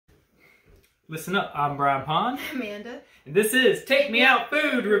Listen up, I'm Brian Pond. Amanda. And this is Take Me Out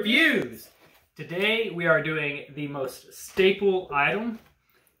Food Reviews. Today we are doing the most staple item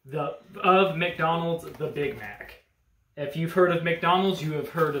of McDonald's, the Big Mac. If you've heard of McDonald's, you have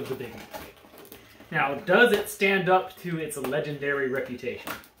heard of the Big Mac. Now, does it stand up to its legendary reputation?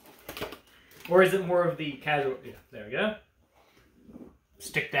 Or is it more of the casual... Yeah, there we go.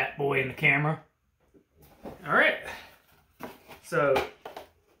 Stick that boy in the camera. Alright. So,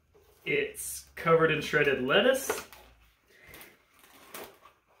 it's covered in shredded lettuce.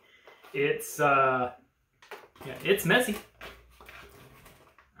 It's, yeah, it's messy.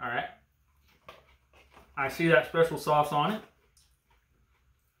 Alright. I see that special sauce on it.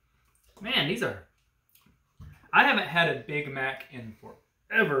 Man, these are... I haven't had a Big Mac in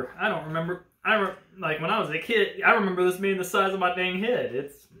forever. I don't remember... like, when I was a kid, I remember this being the size of my dang head.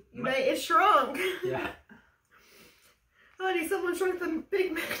 It's shrunk. Yeah. Honey, someone shrunk the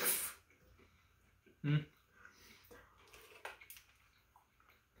Big Macs.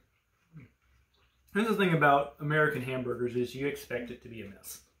 Here's the thing about American hamburgers is you expect it to be a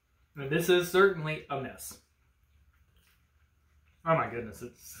mess. And this is certainly a mess. Oh my goodness,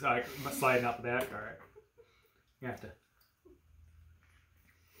 it's like sliding out the back. Alright. You have to...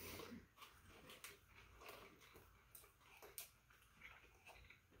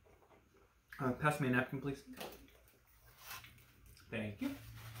 pass me a napkin, please. Thank you.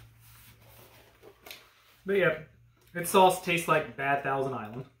 But yeah, its sauce tastes like bad Thousand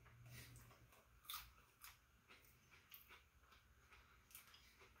Island.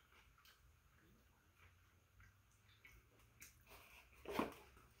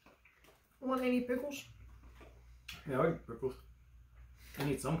 Want any pickles? Yeah, I like pickles. I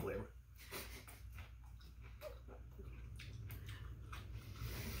need some flavor.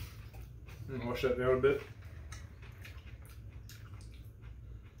 Wash that down a bit.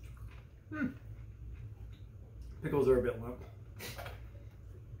 Pickles are a bit limp.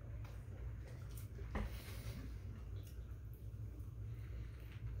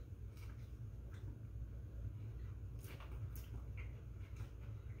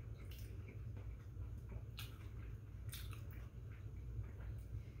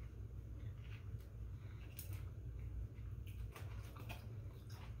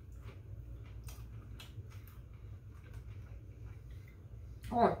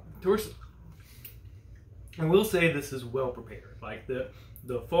 Oh, of course, I will say this is well prepared. Like the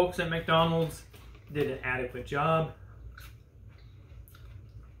folks at McDonald's did an adequate job.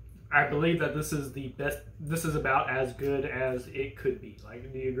 I believe that this is the best. This is about as good as it could be.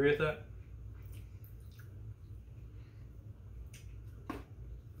 Like, do you agree with that?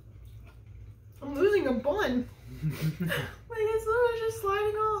 I'm losing a bun. Like, it's literally just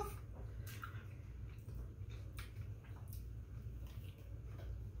sliding off.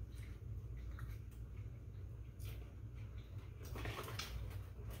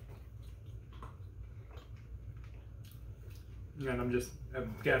 And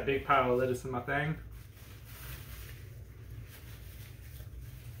I've got a big pile of lettuce in my thing.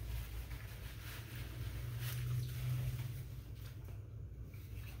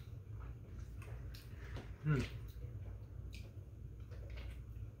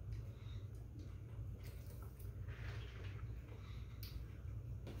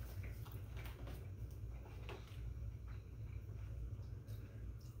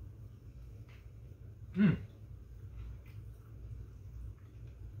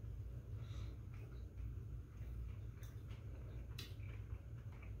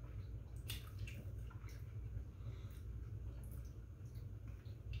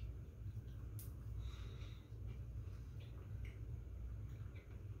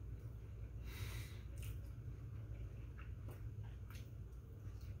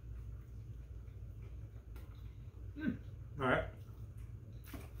 Alright.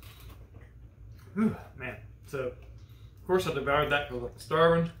 Man. So, of course I devoured that because I'm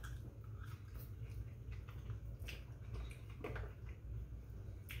starving.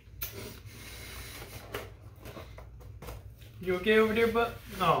 You okay over there, bud?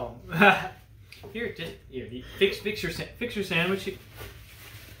 No. Here, fix your sandwich.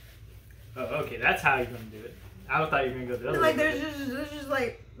 Oh, okay, that's how you're gonna do it. I thought you were gonna go the other way. Like, there's just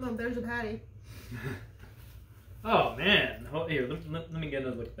like, look, there's a patty. Oh man! Oh, here, let me get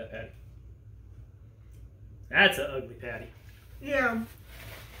another look at that patty. That's an ugly patty. Yeah.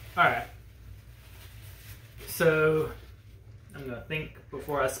 All right. So I'm gonna think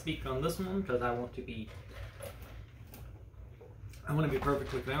before I speak on this one because I want to be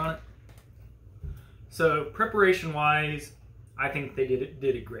perfectly clear on it. So preparation-wise, I think they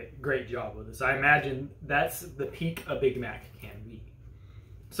did a great job with this. I imagine that's the peak a Big Mac can be.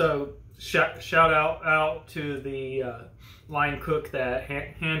 So shout out to the line cook that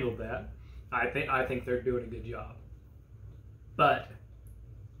handled that. I think they're doing a good job. But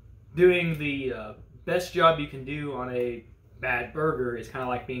doing the best job you can do on a bad burger is kind of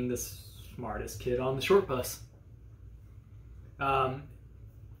like being the smartest kid on the short bus.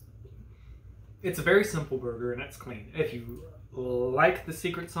 It's a very simple burger and it's clean. If you like the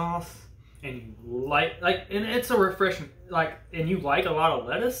secret sauce and you and it's a refreshing, and you like a lot of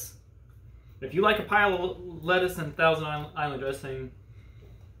lettuce. If you like a pile of lettuce and Thousand Island dressing,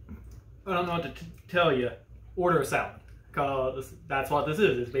 I don't know what to tell you. Order a salad, because that's what this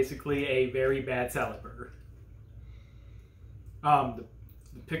is. It's basically a very bad salad burger. The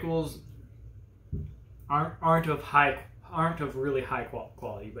pickles aren't of really high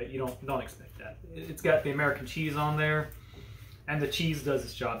quality, but you don't expect that. It's got the American cheese on there, and the cheese does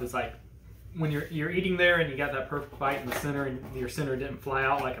its job. It's like when you're eating there and you got that perfect bite in the center, and your center didn't fly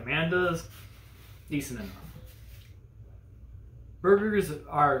out like a man does. Decent enough. Burgers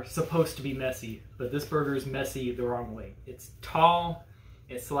are supposed to be messy, but this burger is messy the wrong way. It's tall,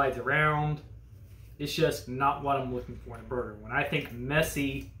 it slides around. It's just not what I'm looking for in a burger. When I think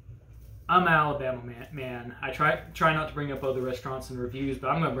messy, I'm an Alabama man. I try not to bring up other restaurants and reviews,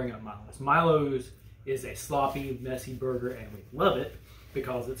 but I'm going to bring up Milo's. Milo's is a sloppy, messy burger, and we love it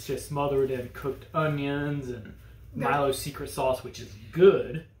because it's just smothered in cooked onions and Milo's secret sauce, which is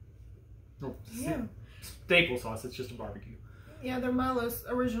good. Yeah. Staple sauce. It's just a barbecue. Yeah, they're Milo's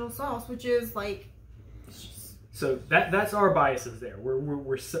original sauce, which is like. So that's our biases there.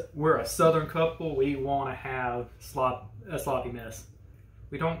 We're a Southern couple. We want to have a sloppy mess.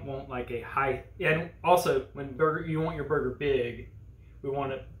 We don't want like a high. And also, when you want your burger big, we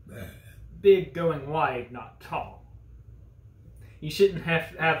want it big going wide, not tall. You shouldn't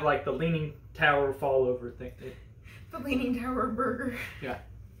have like the leaning tower fall over thing. The leaning tower burger. Yeah.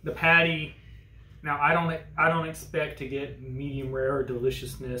 The patty. Now I don't expect to get medium rare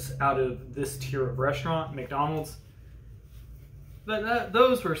deliciousness out of this tier of restaurant, McDonald's. But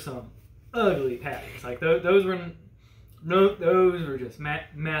those were some ugly patties. Like those were just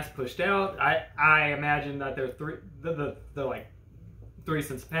mass pushed out. I imagine that they're like 3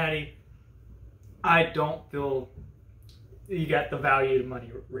 cents a patty. I don't feel you got the value to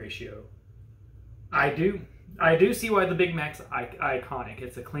money ratio. I do see why the Big Mac's iconic.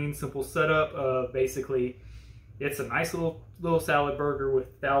 It's a clean, simple setup of basically, it's a nice little salad burger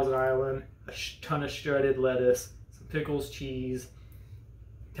with Thousand Island, a ton of shredded lettuce, some pickles, cheese.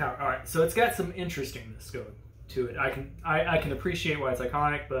 All right, so it's got some interestingness going to it. I can appreciate why it's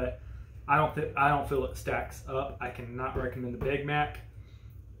iconic, but I don't feel it stacks up. I cannot recommend the Big Mac.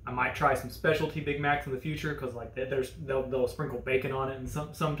 I might try some specialty Big Macs in the future because like they'll sprinkle bacon on it and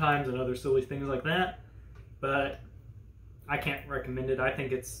sometimes and other silly things like that. But I can't recommend it. I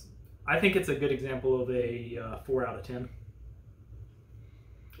think it's a good example of a 4 out of 10.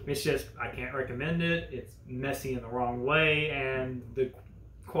 It's just I can't recommend it. It's messy in the wrong way, and the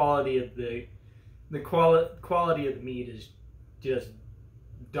quality of the meat is just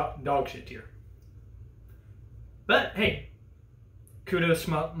dog shit here. But hey, kudos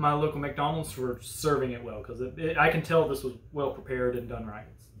to my local McDonald's for serving it well, because I can tell this was well prepared and done right.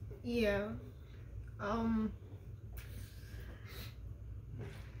 Yeah. I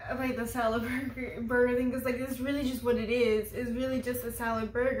like the salad burger thing because like it's really just what it is. It's really just a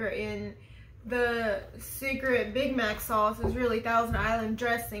salad burger, and the secret Big Mac sauce is really Thousand Island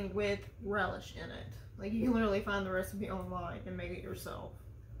dressing with relish in it. Like you can literally find the recipe online and make it yourself.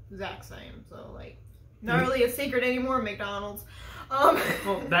 Exact same. So like not really a secret anymore, McDonald's. Well,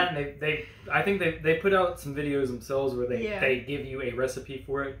 that I think they put out some videos themselves where they give you a recipe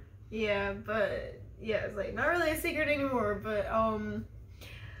for it. Yeah, but yeah, it's like not really a secret anymore, but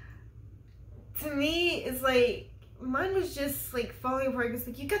to me it's like mine was just like falling apart because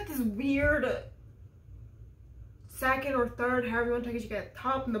like you got this weird second or third, however you want to take it, you got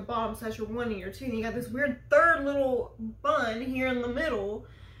top and the bottom, so that's your 1 and your 2, and you got this weird third little bun here in the middle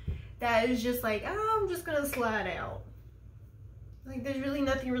that is just like, oh, I'm just gonna slide out. Like there's really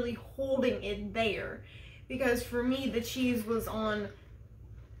nothing really holding it there, because for me the cheese was on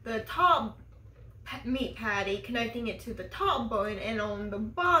the top meat patty connecting it to the top bun, and on the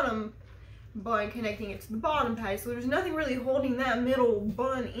bottom bun connecting it to the bottom patty, so there's nothing really holding that middle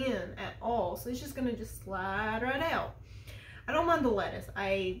bun in at all, so it's just gonna just slide right out. I don't mind the lettuce.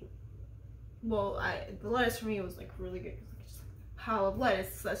 The lettuce for me was like really good, just a pile of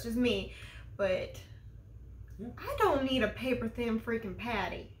lettuce, so that's just me, but yeah. I don't need a paper thin freaking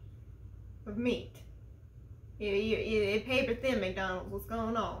patty of meat. It paper thin, McDonald's. What's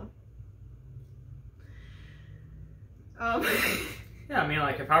going on? Yeah, I mean,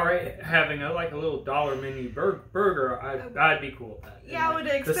 like, if I were having a little dollar menu burger, I'd be cool with that. Yeah, I would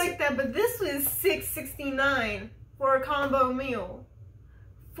expect that, but this was $6.69 for a combo meal.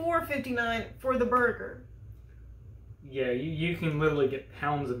 $4.59 for the burger. Yeah, you can literally get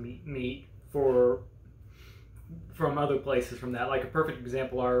pounds of meat from other places from that. Like a perfect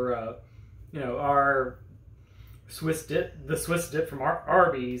example, our Swiss dip, the Swiss dip from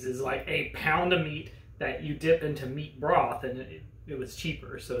Arby's is like a pound of meat that you dip into meat broth, and it was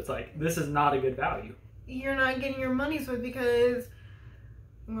cheaper. So it's like, this is not a good value. You're not getting your money's worth, because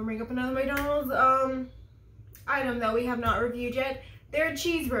I'm gonna bring up another McDonald's item that we have not reviewed yet. Their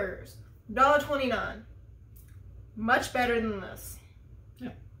cheeseburgers, $1.29. Much better than this. Yeah.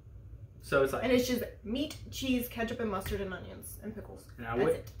 So it's like, and it's just meat, cheese, ketchup, and mustard, and onions, and pickles. And I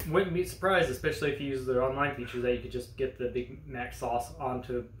wouldn't be surprised, especially if you use their online feature, that you could just get the Big Mac sauce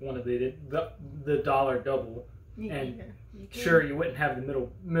onto one of the dollar double. And sure, you wouldn't have the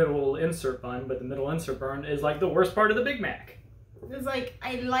middle insert bun, but the middle insert bun is like the worst part of the Big Mac. It's like,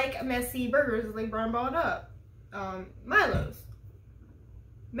 I like messy burgers, like Brian brought up. Milo's.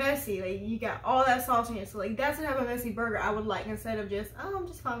 Messy, like you got all that sauce in it, so like that's the type of messy burger I would like, instead of just, oh, I'm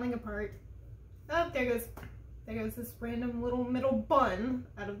just falling apart. Oh, there goes this random little middle bun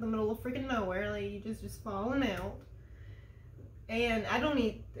out of the middle of freaking nowhere, like you just falling out. And I don't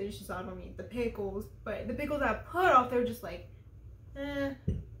eat the pickles, but the pickles I put off, they're just like,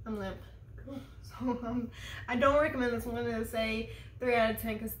 I'm limp. Cool. So I don't recommend this one. To say 3 out of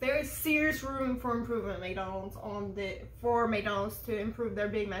 10, because there is serious room for improvement at McDonald's for McDonald's to improve their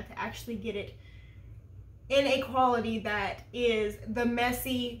Big Mac, to actually get it in a quality that is the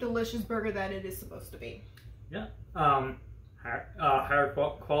messy, delicious burger that it is supposed to be. Yeah. Higher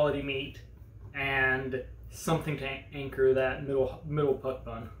quality meat and something to anchor that middle puck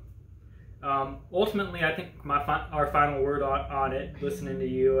bun. Ultimately, I think our final word on it, listening to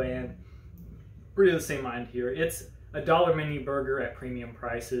you, and pretty the same mind here. It's a dollar menu burger at premium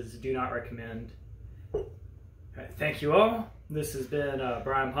prices. Do not recommend. Thank you all. This has been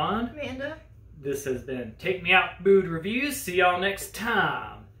Brian Pond. Amanda. This has been Take Me Out Food Reviews. See y'all next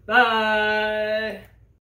time. Bye.